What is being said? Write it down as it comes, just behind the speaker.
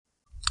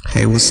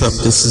Hey, what's up?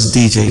 This is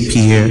DJ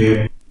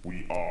Pierre.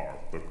 We are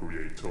the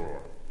creator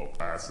of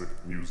acid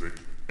music,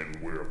 and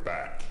we're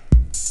back.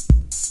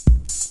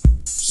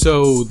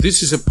 So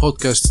this is a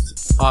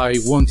podcast I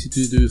wanted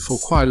to do for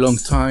quite a long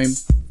time,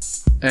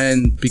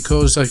 and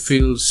because I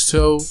feel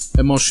so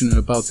emotional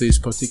about this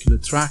particular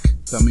track,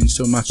 that means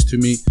so much to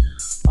me,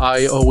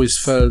 I always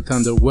felt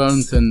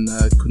underwhelmed and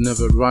could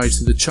never rise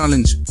to the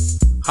challenge.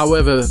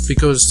 However,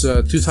 because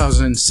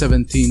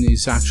 2017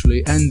 is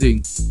actually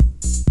ending,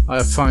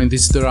 I find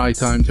this the right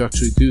time to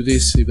actually do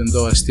this, even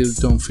though I still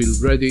don't feel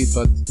ready,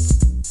 but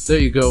there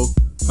you go.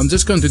 I'm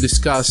just going to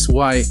discuss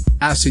why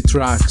Acid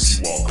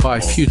Tracks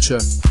by Future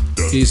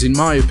is, in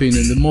my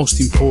opinion, the most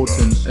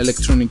important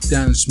electronic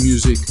dance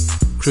music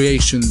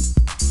creation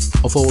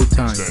of all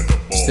time.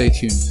 Stay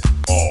tuned.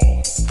 All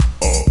of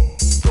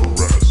the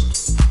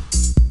rest.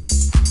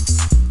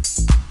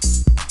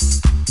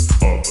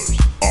 Others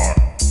are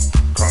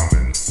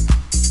common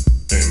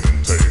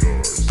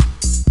imitators.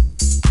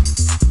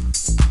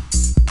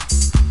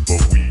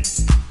 But we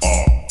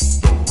are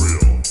the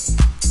real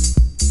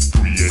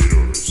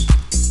creators.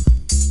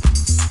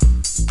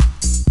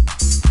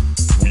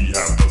 We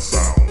have the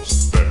sounds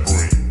that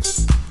brings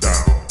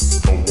down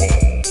the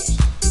walls.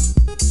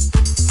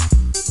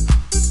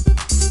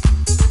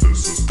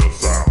 This is the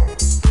sound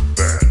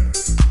that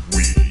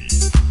we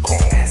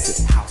call Acid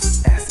house,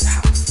 acid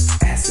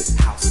house, acid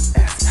house,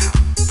 acid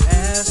house.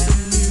 Acid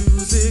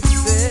music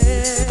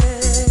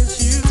sets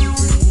you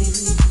free.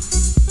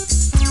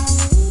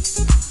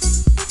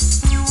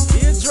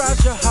 It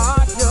drives your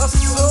heart, your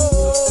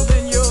soul,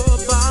 and your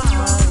body.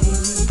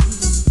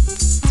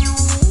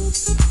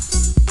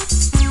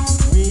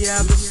 We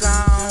have the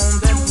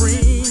sound that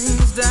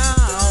brings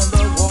down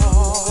the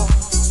wall.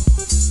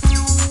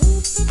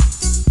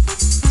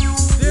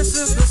 This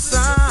is the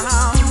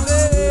sound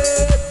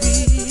that we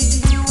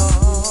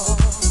call.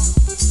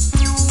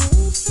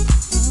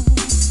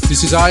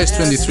 This is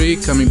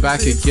IS23 coming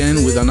back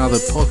again with another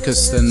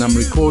podcast, and I'm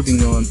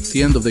recording on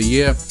the end of the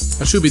year.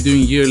 I should be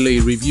doing yearly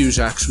reviews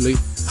actually.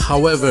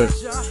 However,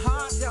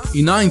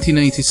 in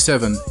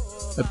 1987,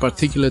 a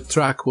particular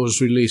track was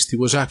released. It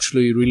was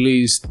actually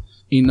released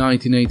in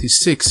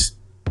 1986,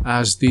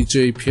 as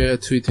DJ Pierre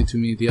tweeted to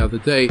me the other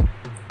day.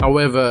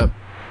 However,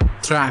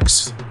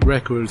 Tracks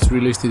Records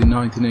released it in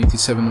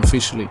 1987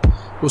 officially.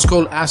 It was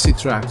called Acid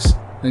Tracks,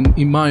 and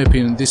in my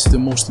opinion, this is the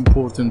most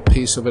important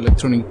piece of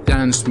electronic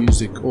dance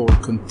music or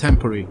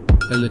contemporary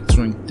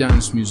electronic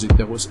dance music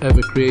that was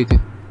ever created,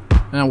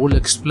 and I will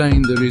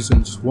explain the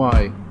reasons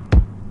why.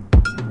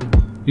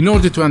 In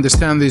order to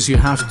understand this, you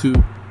have to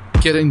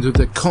get into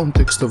the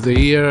context of the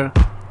year,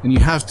 and you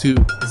have to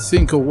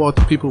think of what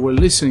people were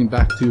listening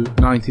back to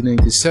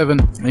 1987.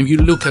 And if you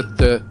look at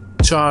the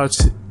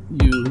charts,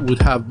 you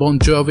would have Bon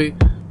Jovi,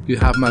 you'd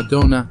have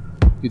Madonna,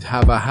 you'd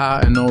have a-ha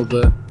and all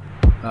the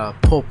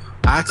pop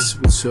acts,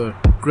 which are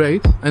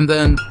great. And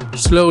then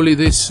slowly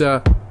this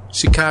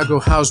Chicago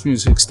house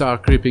music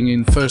started creeping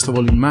in, first of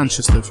all in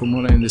Manchester, from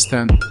what I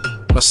understand.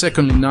 But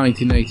secondly, in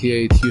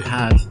 1988, you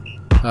had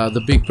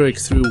the big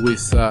breakthrough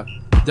with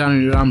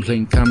Danny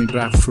Rampling coming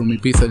back from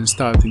Ibiza and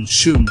starting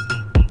Shoom.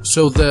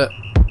 So the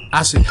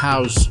acid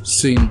house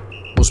scene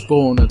was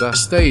born at that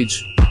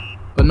stage,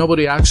 but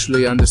nobody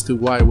actually understood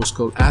why it was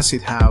called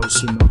acid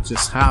house and not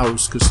just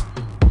house, because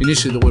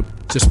initially they were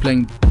just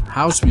playing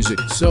house music.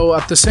 So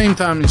at the same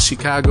time in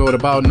Chicago, at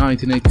about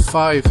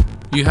 1985,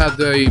 you had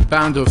a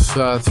band of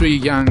three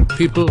young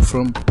people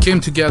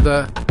came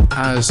together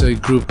as a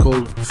group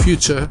called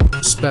Future,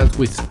 spelled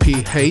with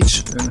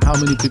PH. And how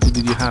many people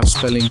did you have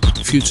spelling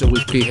Future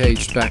with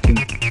PH back in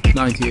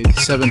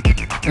 1987?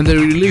 And they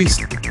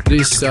released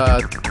this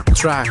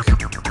track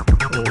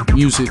or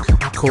music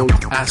called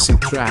Acid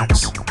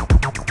Tracks,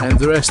 and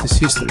the rest is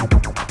history.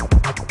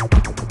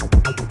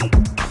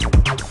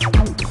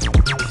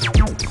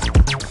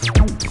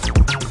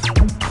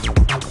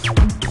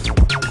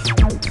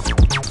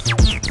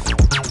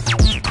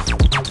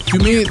 To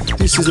me,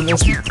 this is the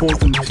most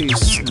important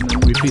piece, and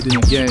I'm repeating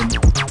again,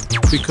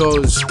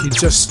 because it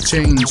just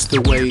changed the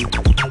way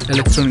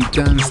electronic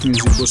dance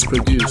music was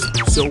produced.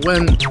 So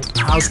when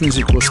house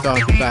music was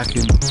started back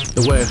in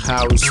the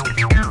warehouse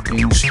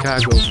in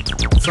Chicago,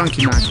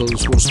 Frankie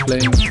Knuckles was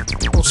playing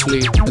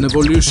mostly an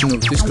evolution of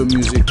disco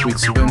music,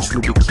 which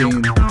eventually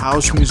became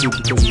house music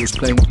because it was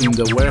playing in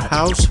the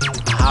warehouse,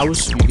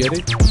 house, you get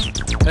it?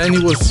 And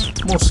it was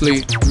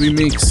mostly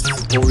remixed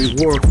or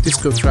reworked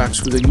disco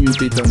tracks with a new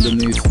beat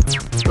underneath.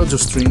 Lots of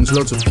strings,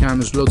 lots of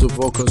pianos, lots of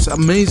vocals,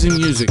 amazing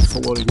music for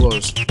what it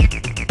was.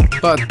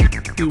 But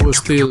it was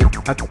still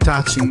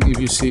attaching, if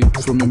you see it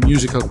from a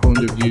musical point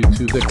of view,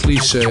 to the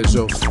cliches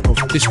of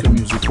disco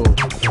music or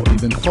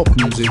even pop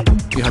music.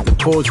 You have the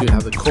chords, you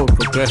have the chord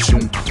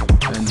progression,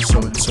 and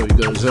so it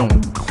goes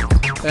on.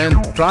 And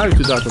prior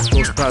to that, of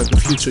course, prior to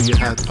Future, you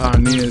had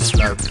pioneers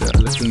like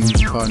electronic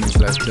music pioneers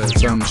like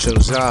Jean-Michel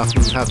Jarre,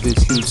 who would have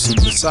these huge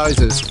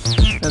synthesizers,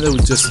 and they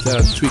would just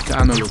tweak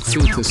analog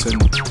filters,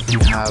 and you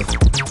have,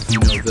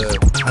 you know, the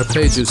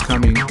arpeggios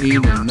coming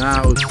in and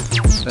out,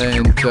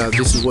 and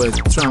this is where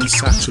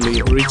trance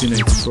actually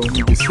originates from,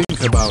 if you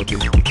think about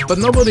it. But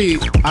nobody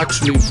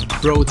actually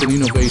brought an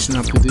innovation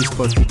up to this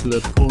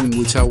particular point,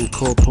 which I would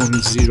call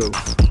point zero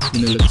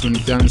in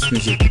electronic dance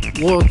music.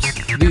 What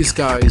these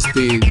guys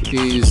did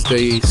is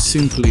they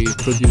simply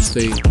produced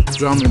a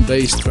drum and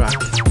bass track.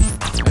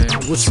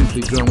 It was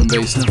simply drum and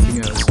bass,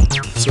 nothing else.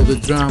 So the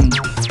drum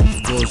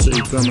was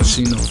a drum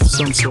machine of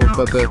some sort,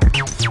 but the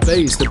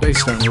bass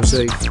line was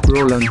a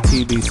Roland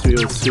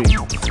TB-303.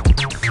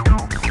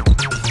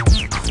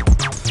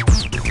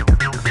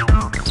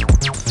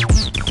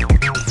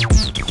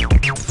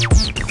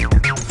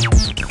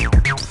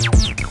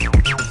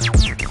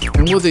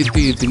 And what they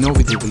did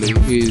innovatively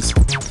is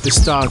they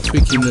start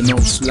tweaking the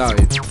knobs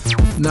live.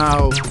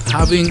 Now,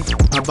 having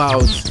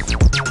about,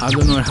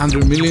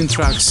 100 million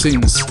tracks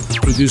since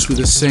produced with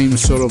the same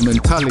sort of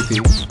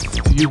mentality,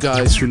 to you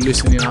guys who are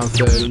listening out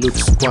there, it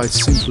looks quite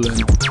simple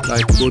and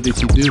like, what did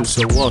he do,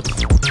 so what?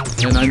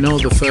 And I know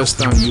the first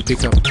time you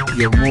pick up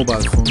your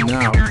mobile phone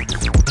now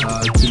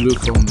to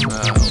look on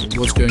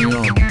what's going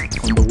on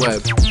the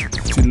web,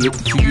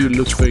 to you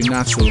looks very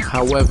natural.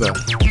 However,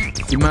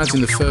 imagine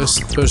the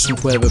first person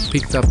who ever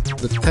picked up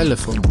the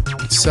telephone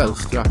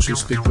itself to actually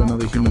speak to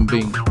another human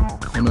being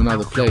on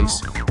another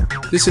place.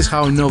 This is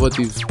how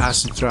innovative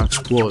Acid Tracks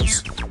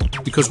was,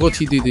 because what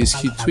he did is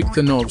he tweaked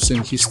the knobs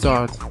and he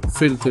started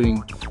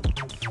filtering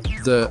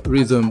the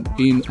rhythm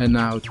in and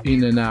out,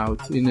 in and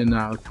out, in and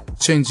out,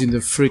 changing the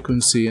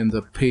frequency and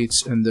the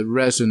pitch and the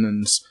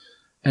resonance,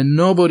 and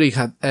nobody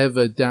had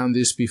ever done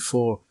this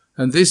before.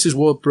 And this is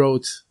what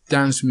brought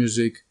dance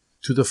music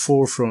to the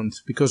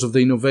forefront, because of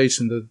the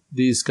innovation that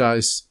these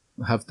guys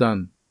have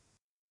done.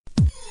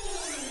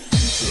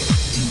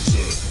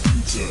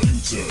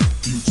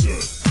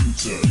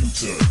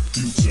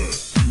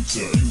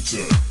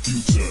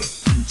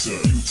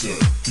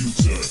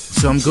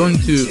 So I'm going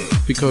to,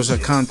 because I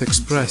can't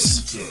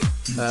express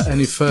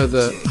any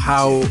further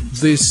how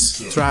this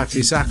track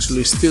is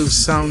actually still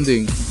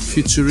sounding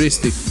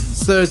futuristic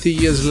 30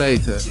 years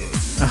later.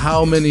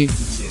 How many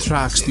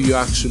tracks do you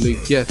actually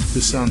get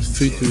to sound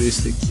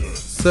futuristic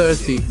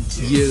 30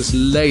 years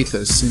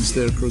later since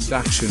their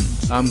production?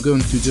 I'm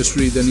going to just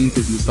read an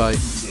interview by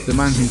the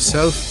man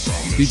himself,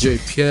 DJ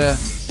Pierre,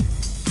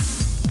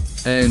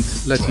 and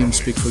let him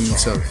speak for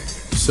himself.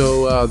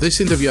 So this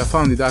interview, I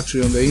found it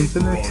actually on the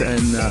internet,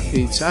 and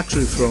it's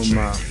actually from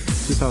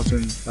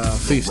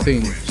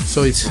 2015.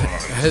 So its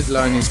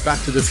headline is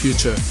Back to the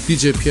Future,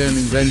 DJ Pierre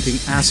inventing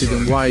acid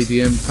and why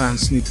EDM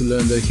fans need to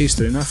learn their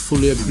history, and I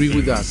fully agree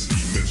with that.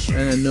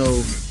 And I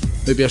know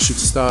maybe I should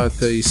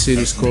start a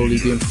series called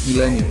EDM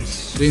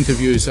Millennials. The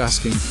interviewer is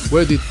asking,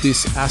 where did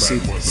this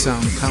acid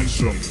sound come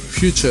from?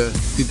 Future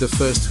did the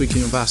first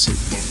tweaking of acid.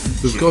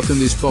 We've gotten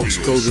this box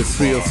called the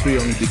 303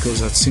 only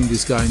because I'd seen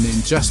this guy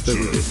named Jasper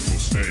with it.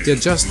 He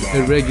had just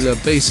a regular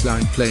bass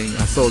line playing.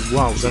 I thought,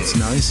 wow, that's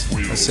nice.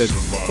 I said,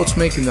 what's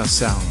making that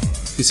sound?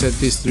 He said,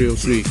 this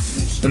 303.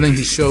 And then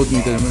he showed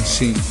me the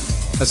machine.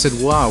 I said,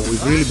 wow,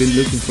 we've really been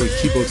looking for a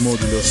keyboard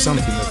module or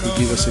something that would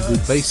give us a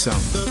good bass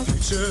sound.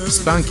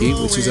 Spanky,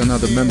 which is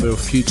another member of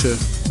Future,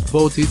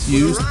 bought it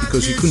used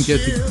because you couldn't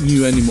get it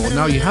new anymore.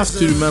 Now you have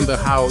to remember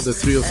how the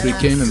 303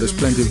 came, and there's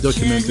plenty of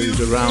documentaries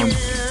around.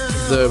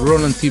 The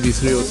Roland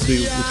TB-303,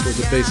 which was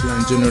a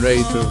bassline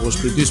generator, was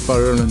produced by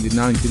Roland in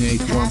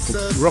 1981 for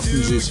rock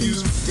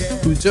musicians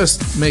who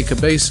just make a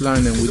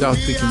bassline and without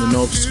picking the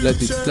knobs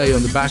let it play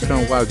on the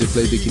background while they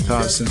play the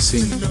guitars and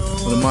sing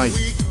on a mic.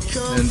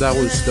 And that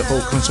was the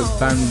whole concept,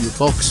 band in the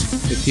box.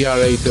 The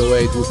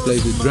TR-808 would play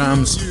the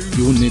drums,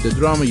 you wouldn't need a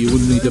drummer, you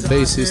wouldn't need a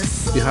bassist,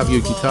 you have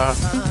your guitar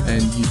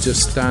and you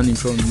just stand in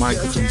front of the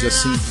microphone,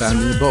 just sing band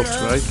in the box,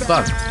 right?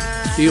 But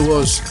it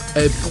was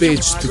a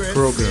bitch to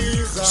program,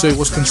 so it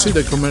was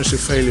considered commercial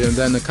failure, and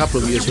then a couple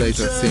of years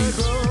later I think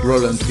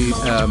Roland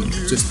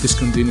just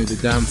discontinued the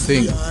damn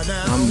thing.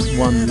 I'm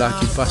one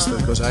lucky bastard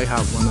because I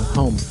have one at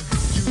home.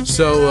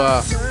 So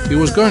it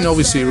was going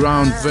obviously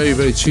around very,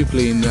 very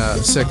cheaply in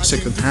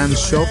second-hand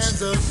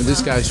shops, and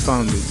this guy's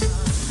found it.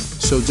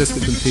 So just to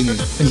continue,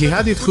 and he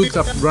had it hooked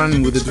up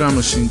running with the drum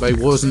machine, but it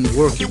wasn't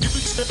working.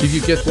 If you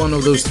get one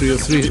of those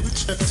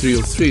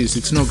 303s,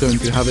 it's not going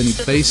to have any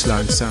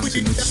bassline sounds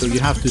in it, so you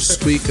have to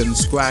squeak and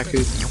squawk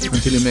it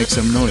until it makes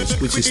some noise,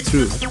 which is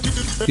true.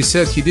 He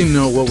said he didn't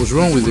know what was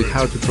wrong with it,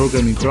 how to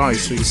program it right,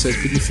 so he said,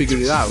 could you figure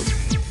it out?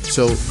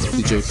 So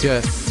DJ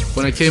Pierre,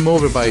 when I came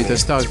over by it, I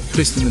started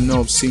twisting the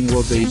knobs, seeing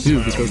what they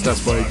do, because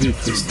that's what I do,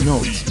 twist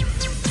knobs.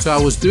 So I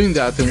was doing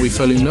that, and we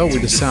fell in love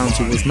with the sounds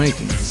it was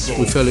making.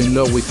 We fell in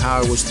love with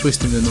how I was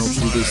twisting the knobs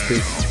with this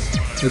stick.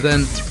 And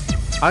then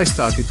I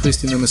started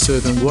twisting them a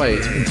certain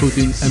way and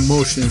putting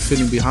emotion and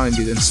feeling behind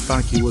it, and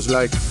Spanky was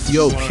like,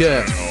 yo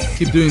Pierre,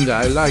 keep doing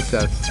that, I like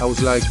that. I was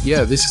like,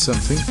 yeah, this is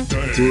something.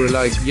 We were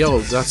like, yo,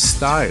 that's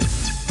style.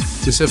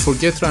 We said,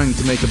 forget trying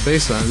to make a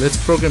bass line, let's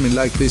program it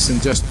like this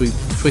and just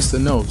twist the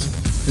notes.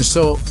 And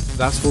so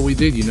that's what we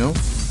did, you know.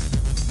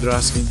 They're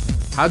asking,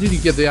 how did you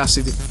get the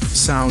acid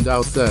sound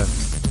out there?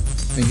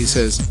 And he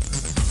says,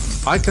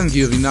 I can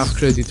give enough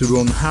credit to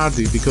Ron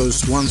Hardy,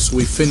 because once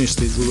we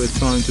finished it, we were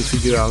trying to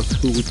figure out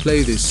who would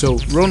play this. So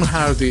Ron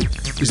Hardy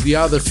is the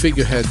other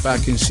figurehead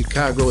back in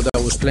Chicago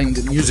that was playing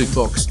the music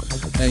box,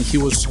 and he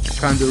was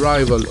kind of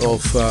rival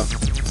of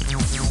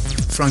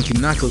Frankie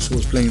Knuckles, who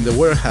was playing the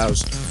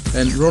Warehouse.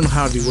 And Ron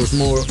Hardy was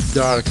more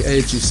dark,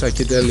 edgy,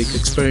 psychedelic,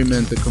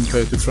 experimental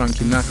compared to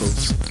Frankie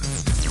Knuckles.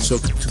 So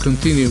to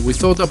continue, we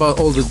thought about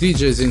all the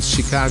DJs in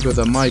Chicago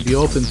that might be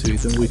open to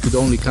it, and we could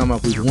only come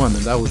up with one,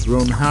 and that was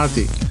Ron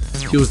Hardy.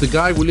 He was the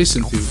guy we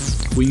listened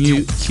to. We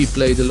knew he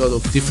played a lot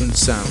of different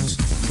sounds,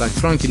 like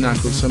Frankie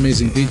Knuckles,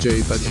 amazing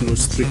DJ, but he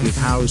was strictly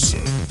house.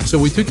 So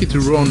we took it to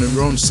Ron, and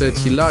Ron said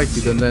he liked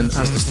it, and then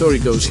as the story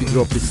goes, he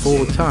dropped it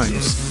 4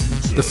 times.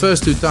 The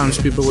first 2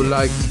 times people were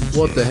like,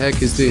 what the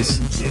heck is this?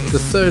 The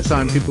third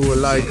time people were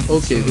like,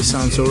 okay, this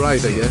sounds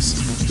alright, I guess.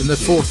 Then the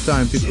 4th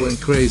time people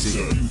went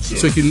crazy.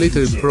 So he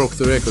literally broke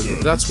the record.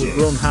 That's what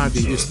Ron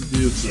Hardy used to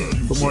do.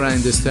 From what I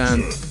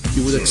understand,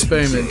 he would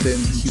experiment and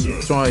he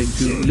would try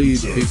to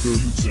lead people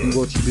in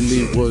what he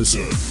believed was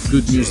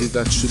good music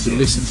that should be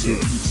listened to.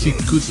 He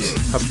could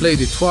have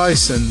played it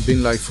twice and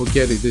been like,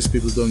 forget it, these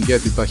people don't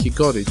get it, but he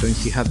got it, and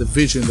he had the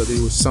vision that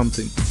it was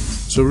something.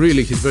 So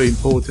really he's very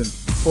important,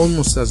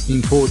 almost as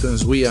important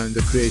as we are in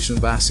the creation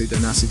of acid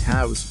and acid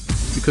house,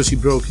 because he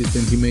broke it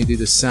and he made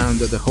it a sound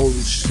that the whole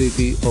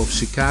city of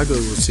Chicago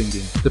was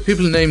singing. The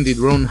people named it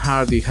Ron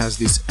Hardy has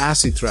this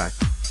acid track.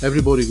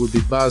 Everybody would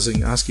be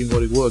buzzing, asking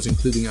what it was,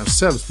 including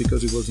ourselves,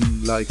 because it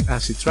wasn't like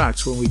acid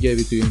tracks when we gave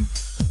it to him.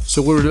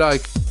 So we were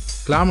like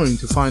clamoring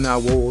to find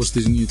out what was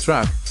this new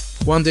track.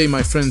 One day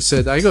my friend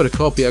said, I got a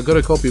copy of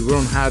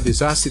Ron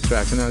Hardy's acid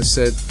track, and I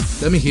said,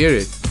 let me hear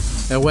it.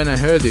 And when I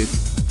heard it,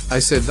 I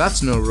said,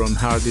 that's no Ron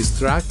Hardy's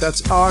track,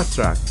 that's our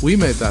track. We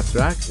made that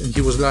track. And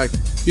he was like,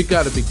 you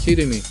gotta be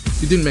kidding me.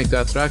 You didn't make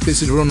that track,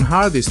 this is Ron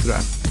Hardy's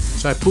track.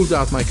 So I pulled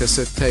out my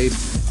cassette tape.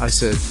 I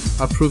said,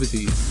 I'll prove it to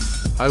you.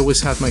 I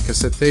always had my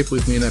cassette tape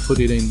with me, and I put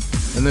it in,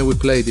 and then we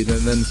played it, and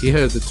then he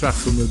heard the track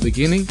from the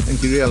beginning and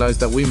he realized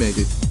that we made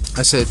it.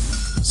 I said,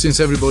 since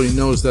everybody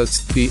knows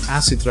that's the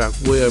acid track,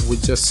 we're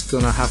just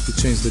gonna have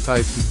to change the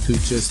title to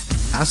just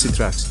acid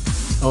tracks.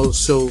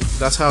 Also,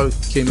 that's how it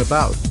came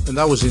about, and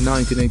that was in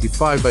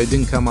 1985, but it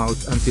didn't come out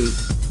until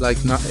like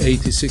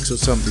 86 or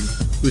something,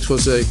 which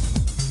was a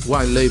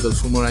wide label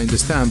from what I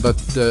understand, but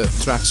the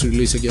track's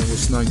release again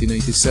was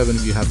 1987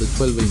 if you have the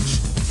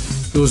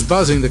 12-inch. It was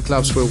buzzing the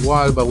clubs for a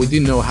while, but we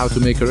didn't know how to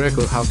make a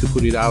record, how to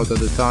put it out at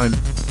the time.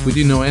 We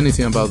didn't know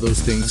anything about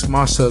those things.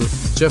 Marshall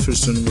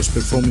Jefferson was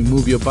performing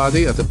Move Your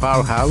Body at the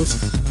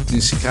Powerhouse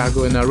in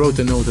Chicago, and I wrote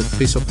a note on a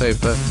piece of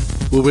paper.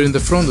 We were in the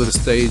front of the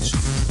stage,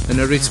 and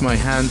I reached my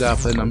hand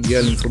up and I'm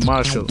yelling for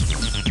Marshall.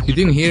 He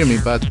didn't hear me,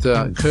 but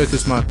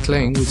Curtis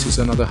McLean, which is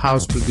another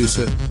house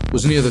producer,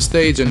 was near the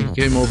stage, and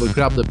he came over,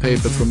 grabbed the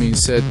paper from me and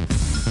said,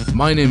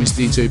 my name is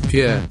DJ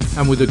Pierre.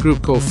 I'm with a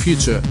group called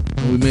Future,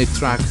 and we made a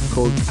track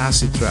called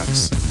Acid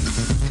Tracks.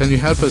 Can you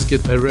help us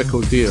get a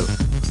record deal?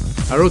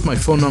 I wrote my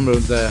phone number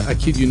there. I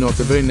kid you not,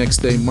 the very next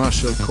day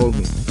Marshall called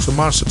me. So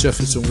Marshall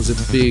Jefferson was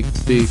a big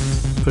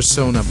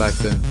persona back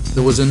then.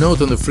 There was a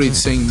note on the fridge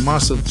saying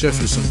Marshall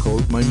Jefferson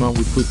called. My mom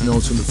would put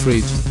notes on the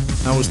fridge.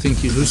 I was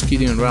thinking, who's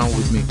kidding around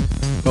with me?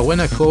 But when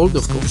I called,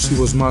 of course, it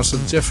was Marshall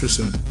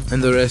Jefferson,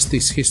 and the rest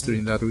is history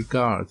in that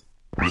regard.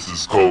 This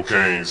is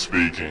Cocaine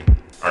speaking.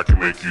 I can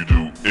make you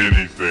do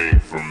anything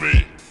for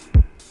me.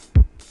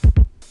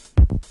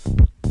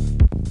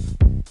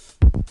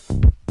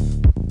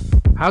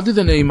 How did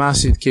the name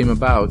acid came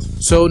about?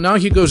 So now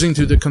he goes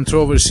into the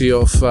controversy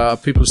of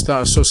people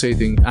start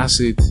associating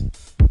acid,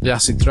 the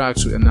acid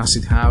tracks and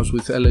acid house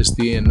with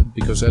LSD, and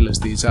because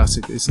LSD is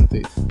acid, isn't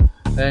it?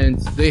 And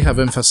they have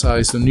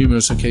emphasized on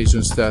numerous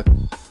occasions that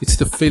it's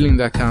the feeling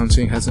that counts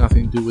and has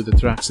nothing to do with the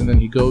tracks. And then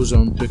he goes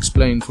on to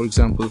explain, for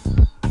example,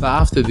 that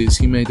after this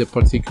he made a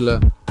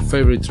particular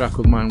favorite track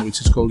of mine,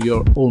 which is called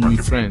Your Only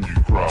Friend.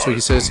 So he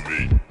says,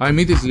 I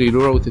immediately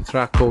wrote a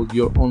track called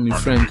Your Only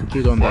Friend to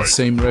put on that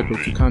same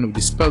record to kind of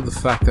dispel the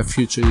fact that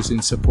Future is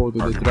in support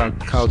of the drug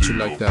culture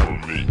like that.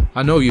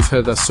 I know you've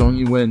heard that song.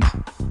 It went,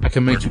 I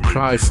can make you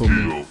cry for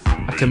me,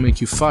 I can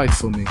make you fight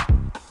for me,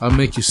 I'll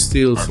make you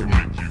steal for me,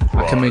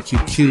 I can make you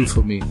kill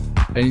for me,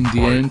 and in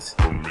the end,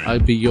 I'll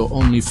be your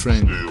only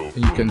friend.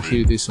 And you can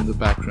hear this on the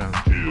background.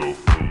 Kill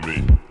for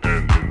me,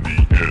 and in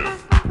the end,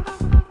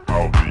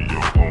 I'll be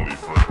your only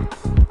friend.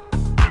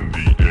 In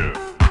the end,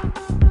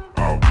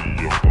 I'll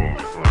be your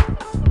only friend.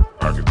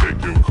 I can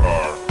take your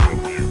car from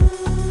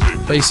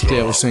you. Basically,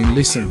 I was saying,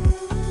 listen,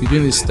 you're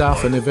doing this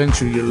stuff and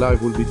eventually your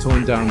life will be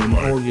torn down and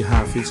all you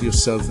have is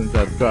yourself and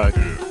that drug.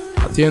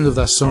 At the end of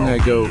that song I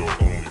go,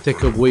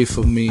 take a whiff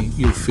of me,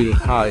 you'll feel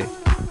high.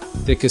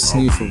 Take a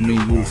sniff of me,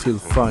 you'll feel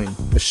fine.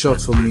 A shot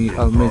from me,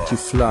 I'll make you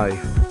fly.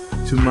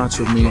 Too much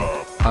of me,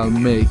 I'll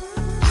make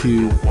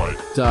to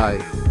die.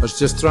 I was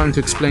just trying to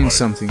explain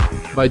something,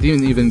 but I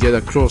didn't even get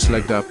across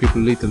like that.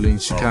 People literally in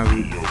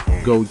Chicago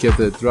go get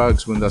their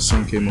drugs when that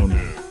song came on.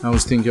 I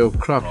was thinking, oh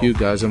crap, you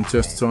guys, I'm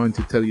just trying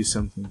to tell you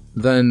something.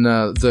 Then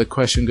the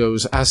question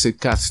goes, as it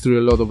cuts through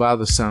a lot of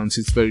other sounds,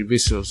 it's very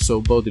visceral,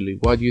 so bodily.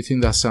 Why do you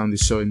think that sound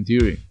is so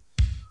enduring?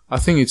 I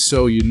think it's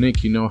so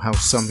unique, you know, how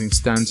something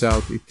stands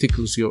out, it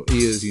tickles your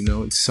ears, you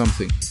know, it's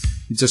something.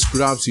 It just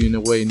grabs you in a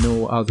way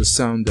no other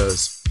sound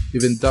does.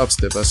 Even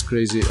dubstep, as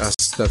crazy as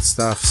that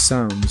stuff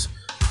sounds,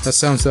 that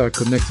sounds that are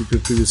connected to a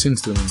previous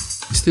instrument,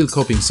 is still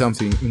copying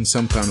something in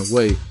some kind of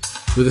way.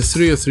 With the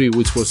 303,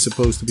 which was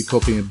supposed to be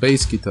copying a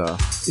bass guitar,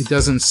 it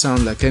doesn't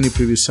sound like any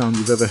previous sound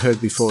you've ever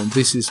heard before, and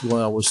this is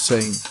what I was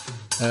saying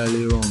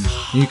earlier on.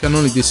 And you can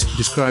only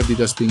describe it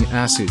as being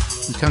acid,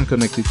 you can't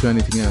connect it to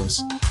anything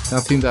else. And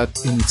I think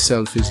that in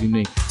itself is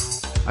unique.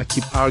 I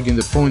keep arguing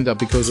the point that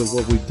because of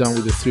what we've done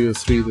with the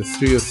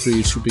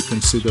 303 should be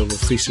considered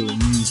official new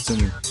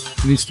instrument.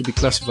 It needs to be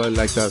classified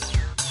like that.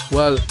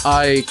 Well,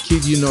 I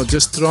kid you not,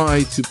 just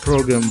try to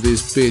program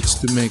these bits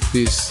to make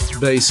these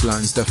bass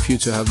lines that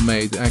Future have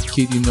made. I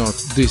kid you not,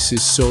 this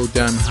is so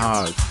damn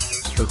hard.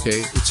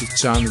 Okay, it's a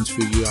challenge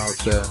for you out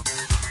there.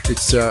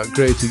 It's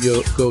great to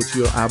go to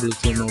your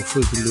Ableton or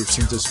Fruity Loops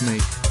and just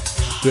make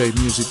great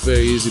music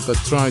very easy, but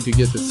try to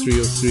get the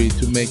 303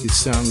 to make it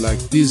sound like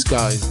these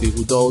guys did,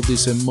 with all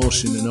this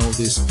emotion and all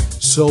this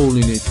soul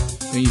in it,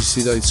 and you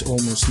see that it's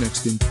almost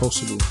next to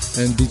impossible.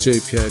 And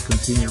DJ Pierre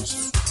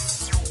continues.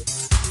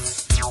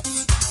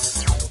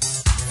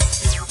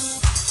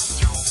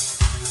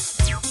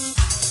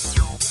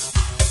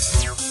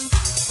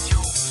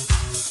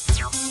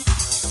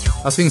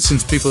 I think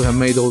since people have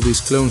made all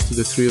these clones to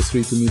the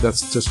 303, to me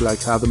that's just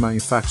like other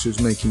manufacturers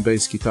making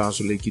bass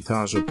guitars or lead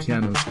guitars or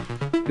pianos.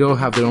 They all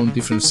have their own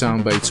different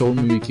sound, but it's all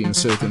mimicking a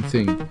certain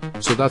thing.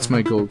 So that's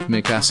my goal, to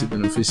make acid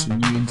an official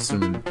new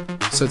instrument,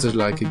 such as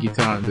like a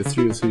guitar, and the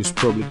 303 is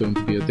probably going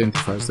to be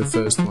identified as the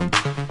first one.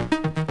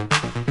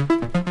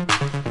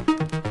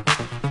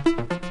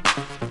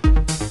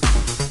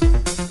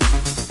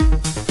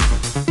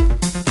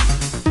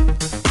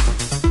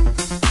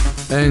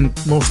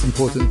 And most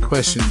important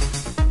question,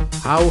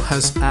 how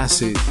has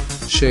acid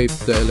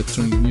shaped the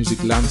electronic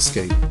music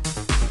landscape?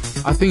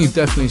 I think it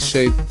definitely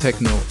shaped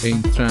techno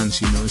and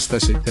trance, you know,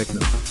 especially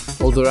techno.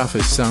 All the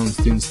roughest sounds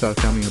didn't start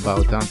coming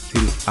about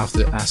until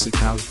after acid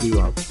house blew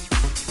up.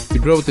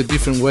 It brought a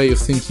different way of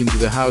thinking to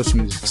the house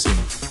music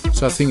scene.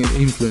 So I think it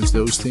influenced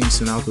those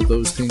things, and out of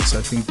those things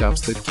I think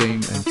dubstep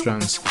came and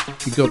trance.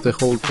 It got the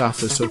whole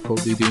tougher so-called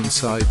EDM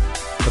side.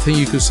 I think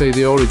you could say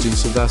the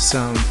origins of that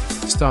sound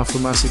start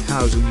from acid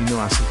house, and you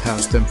know acid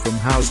house stemmed from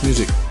house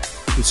music.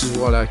 Which is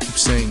what I keep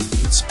saying,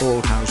 it's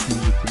all house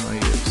music to my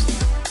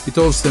ears. It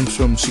all stems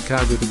from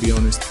Chicago, to be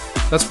honest.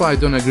 That's why I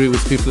don't agree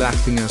with people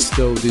acting as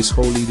though this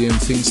whole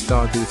EDM thing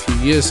started a few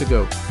years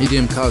ago.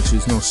 EDM culture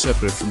is not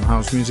separate from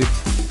house music.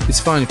 It's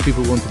fine if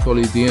people want to call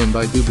it EDM,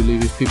 but I do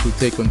believe if people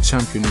take on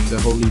championing the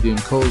whole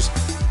EDM cause,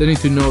 they need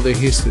to know their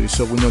history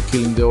so we're not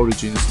killing the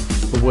origins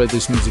of where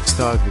this music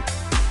started.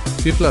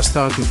 People are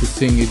starting to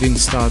think it didn't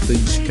start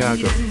in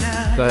Chicago,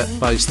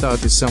 but it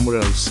started somewhere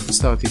else. It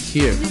started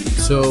here.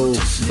 So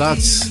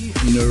that's,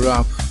 in a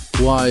wrap,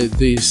 why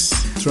this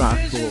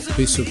track or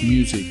piece of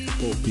music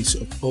or piece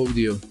of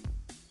audio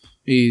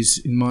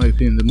is, in my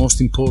opinion, the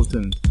most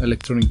important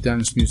electronic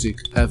dance music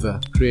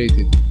ever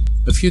created.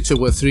 A future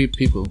where three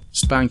people,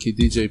 Spanky,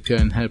 DJ Pierre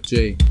and Herb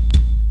J.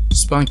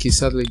 Spanky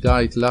sadly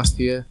died last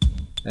year,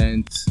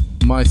 and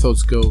my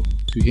thoughts go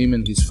to him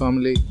and his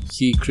family.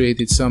 He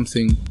created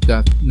something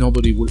that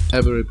nobody will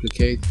ever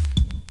replicate.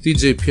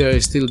 DJ Pierre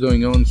is still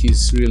going on,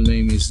 his real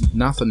name is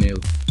Nathaniel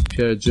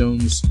Pierre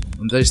Jones,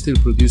 and they're still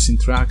producing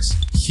tracks.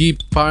 He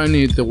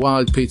pioneered the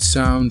wild pitch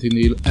sound in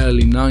the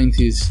early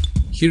 90s.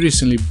 He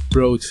recently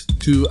brought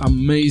two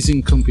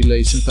amazing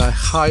compilations that I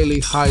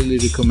highly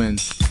recommend.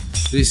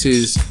 This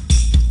is,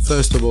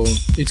 first of all,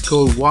 it's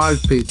called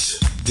Wild Pitch,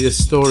 The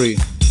Story,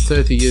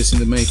 30 years in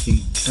the making,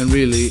 and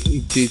really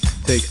it did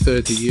take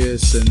 30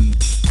 years, and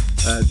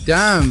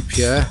damn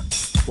Pierre,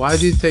 why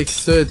did it take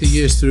 30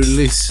 years to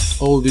release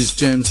all these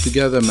gems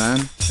together,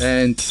 man?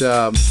 And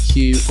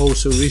he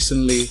also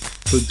recently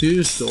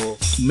produced or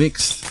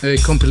mixed a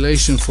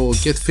compilation for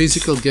Get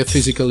Physical. Get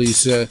Physical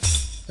is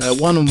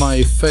one of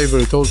my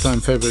all-time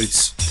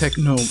favorites,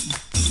 techno,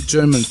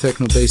 German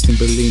techno based in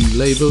Berlin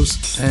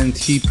labels, and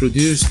he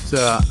produced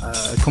a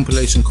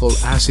compilation called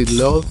Acid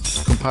Love,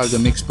 compiled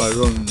and mixed by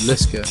Roland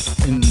Lesker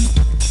in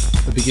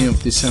the beginning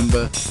of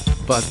December.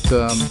 But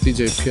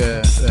DJ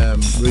Pierre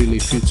really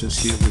features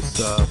here with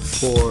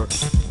 4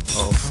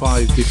 or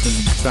 5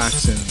 different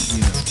tracks, and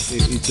you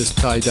know it just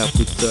tied up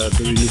with the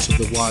release of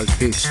the Wild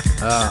Pitch.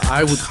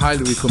 I would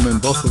highly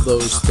recommend both of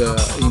those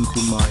into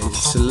my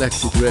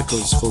selected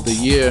records for the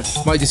year.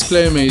 My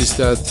disclaimer is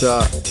that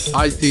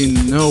I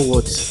didn't know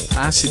what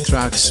Acid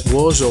Tracks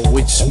was, or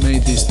which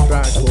made this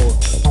track, or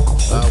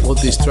what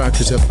this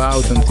track is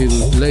about until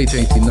late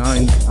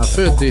 '89. I've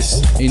heard this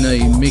in a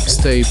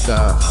mixtape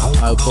that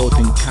I bought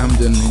in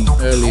Camden in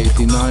early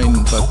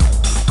 '89, but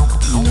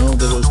You know,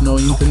 there was no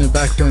internet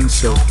back then,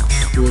 so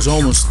it was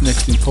almost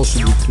next to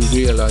impossible to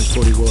realize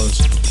what it was.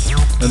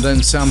 And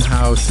then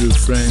somehow through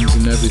friends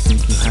and everything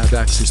who had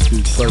access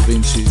to 12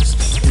 inches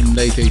in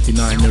late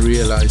 89, I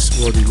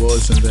realized what it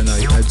was, and then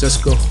I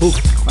just got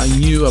hooked. I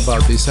knew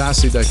about this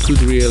acid, I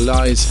could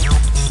realize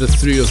the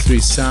 303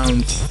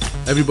 sound.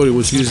 Everybody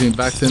was using it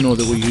back then, or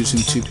they were using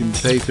cheap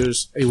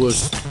imitators. It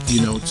was,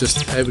 you know,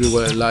 just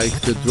everywhere, like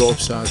the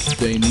drops are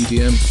today in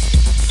EDM.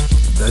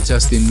 I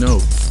just didn't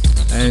know.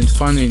 And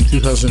finally in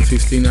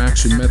 2015 I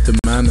actually met the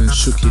man and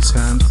shook his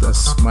hand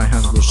as my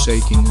hand was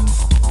shaking and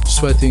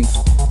sweating.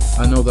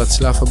 I know that's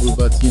laughable,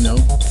 but you know,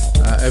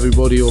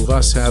 everybody of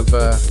us have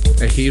a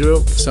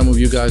hero. Some of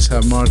you guys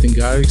have Martin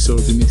Garrix or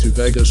Dimitri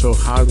Vegas or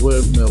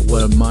Hardware.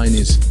 Well, mine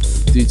is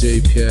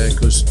DJ Pierre,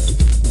 because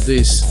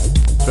this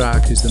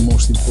track is the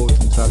most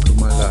important track of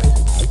my life.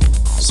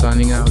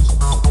 Signing out.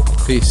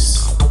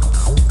 Peace.